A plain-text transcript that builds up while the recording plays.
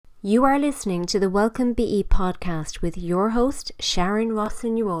You are listening to the Welcome BE podcast with your host, Sharon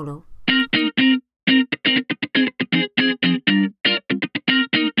Rossignuolo.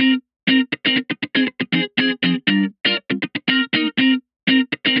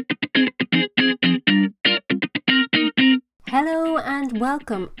 Hello and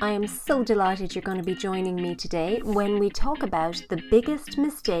welcome. I am so delighted you're going to be joining me today when we talk about the biggest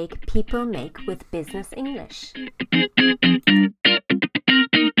mistake people make with business English.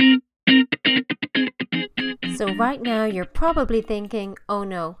 So right now you're probably thinking, oh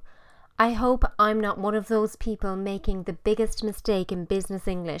no, I hope I'm not one of those people making the biggest mistake in business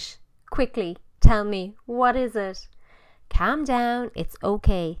English. Quickly, tell me, what is it? Calm down, it's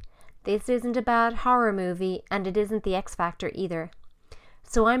okay. This isn't a bad horror movie and it isn't the X Factor either.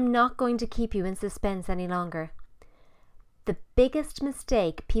 So I'm not going to keep you in suspense any longer. The biggest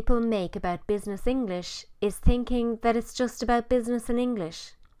mistake people make about business English is thinking that it's just about business and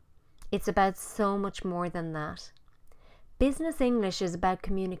English. It's about so much more than that. Business English is about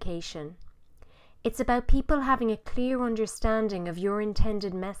communication. It's about people having a clear understanding of your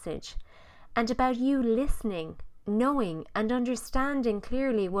intended message and about you listening, knowing and understanding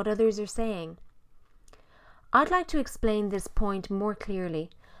clearly what others are saying. I'd like to explain this point more clearly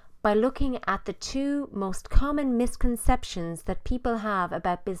by looking at the two most common misconceptions that people have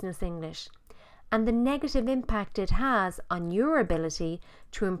about business English and the negative impact it has on your ability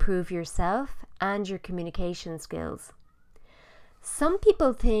to improve yourself and your communication skills. Some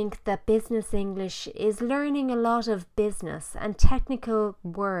people think that business English is learning a lot of business and technical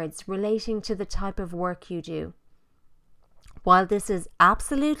words relating to the type of work you do. While this is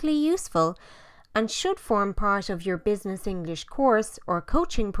absolutely useful and should form part of your business English course or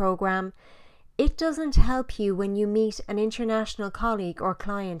coaching program, it doesn't help you when you meet an international colleague or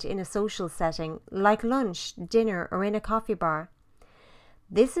client in a social setting like lunch, dinner, or in a coffee bar.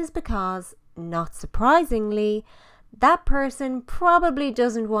 This is because, not surprisingly, that person probably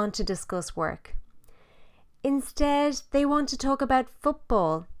doesn't want to discuss work. Instead, they want to talk about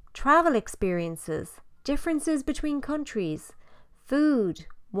football, travel experiences, differences between countries, food,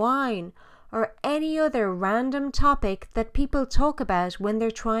 wine, or any other random topic that people talk about when they're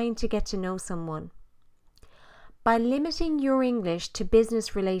trying to get to know someone. By limiting your English to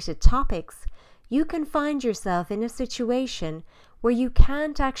business-related topics, you can find yourself in a situation where you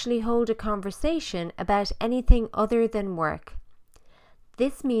can't actually hold a conversation about anything other than work.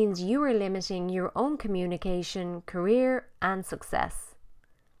 This means you are limiting your own communication, career, and success.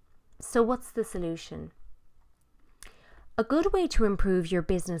 So what's the solution? A good way to improve your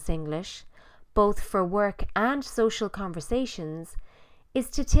business English, both for work and social conversations, is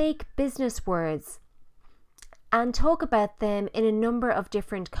to take business words and talk about them in a number of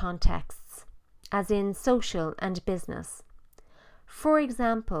different contexts, as in social and business. For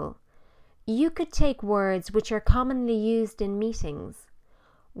example, you could take words which are commonly used in meetings,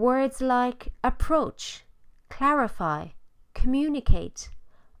 words like approach, clarify, communicate,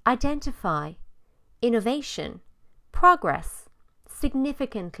 identify, innovation, progress,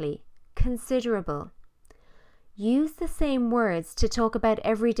 significantly, considerable. Use the same words to talk about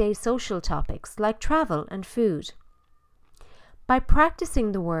everyday social topics like travel and food. By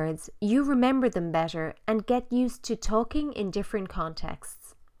practicing the words, you remember them better and get used to talking in different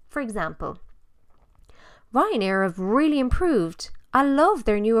contexts. For example, Ryanair have really improved. I love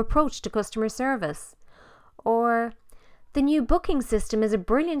their new approach to customer service. Or, the new booking system is a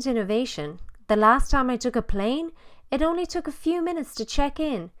brilliant innovation. The last time I took a plane, it only took a few minutes to check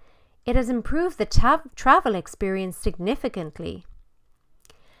in. It has improved the travel experience significantly.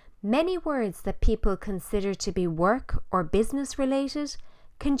 Many words that people consider to be work or business related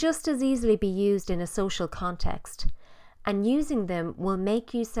can just as easily be used in a social context, and using them will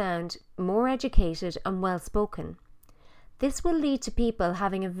make you sound more educated and well spoken. This will lead to people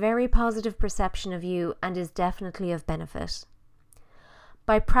having a very positive perception of you and is definitely of benefit.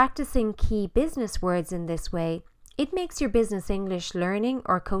 By practicing key business words in this way, it makes your business English learning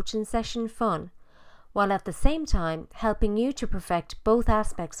or coaching session fun, while at the same time helping you to perfect both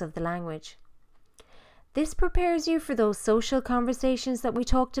aspects of the language. This prepares you for those social conversations that we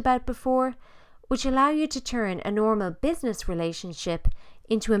talked about before, which allow you to turn a normal business relationship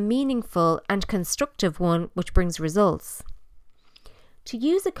into a meaningful and constructive one which brings results. To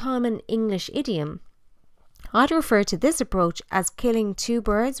use a common English idiom, I'd refer to this approach as killing two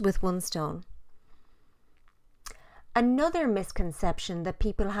birds with one stone. Another misconception that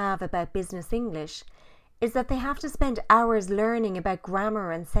people have about business English is that they have to spend hours learning about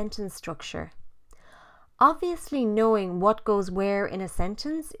grammar and sentence structure. Obviously, knowing what goes where in a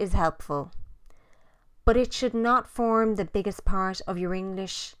sentence is helpful. but it should not form the biggest part of your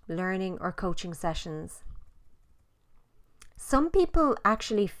English learning or coaching sessions. Some people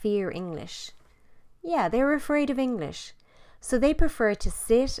actually fear English. Yeah, they're afraid of English, so they prefer to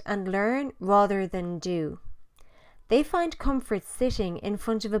sit and learn rather than do. They find comfort sitting in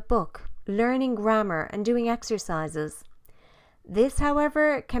front of a book, learning grammar and doing exercises. This,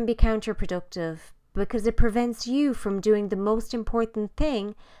 however, can be counterproductive because it prevents you from doing the most important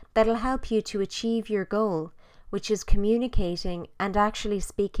thing that'll help you to achieve your goal, which is communicating and actually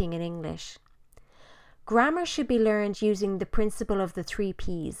speaking in English. Grammar should be learned using the principle of the 3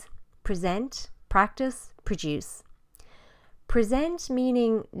 P's: present, practice, produce. Present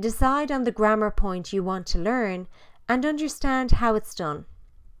meaning decide on the grammar point you want to learn and understand how it's done.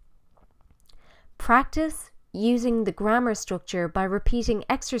 Practice using the grammar structure by repeating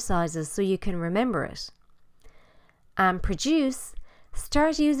exercises so you can remember it. And produce,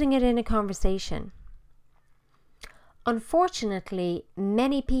 start using it in a conversation. Unfortunately,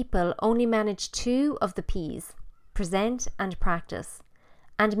 many people only manage 2 of the P's, present and practice,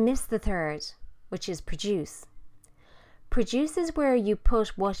 and miss the 3rd, which is produce. Produce is where you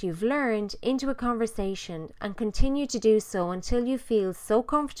put what you've learned into a conversation and continue to do so until you feel so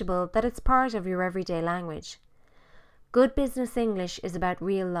comfortable that it's part of your everyday language. Good business English is about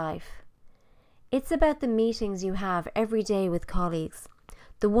real life. It's about the meetings you have every day with colleagues,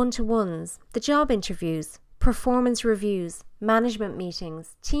 the one-to-ones, the job interviews, performance reviews, management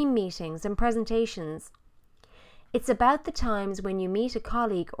meetings, team meetings, and presentations. It's about the times when you meet a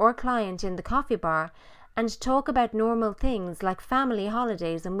colleague or client in the coffee bar and talk about normal things like family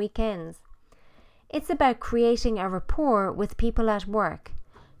holidays and weekends. It's about creating a rapport with people at work,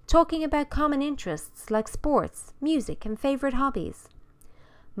 talking about common interests like sports, music, and favourite hobbies.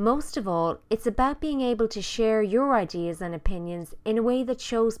 Most of all, it's about being able to share your ideas and opinions in a way that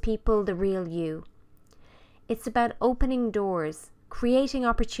shows people the real you. It's about opening doors, creating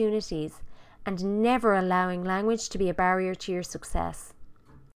opportunities, and never allowing language to be a barrier to your success.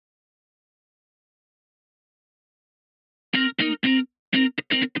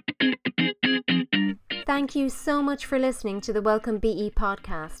 Thank you so much for listening to the Welcome BE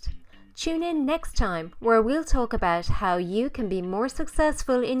podcast. Tune in next time where we'll talk about how you can be more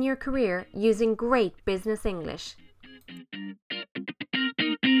successful in your career using great business English.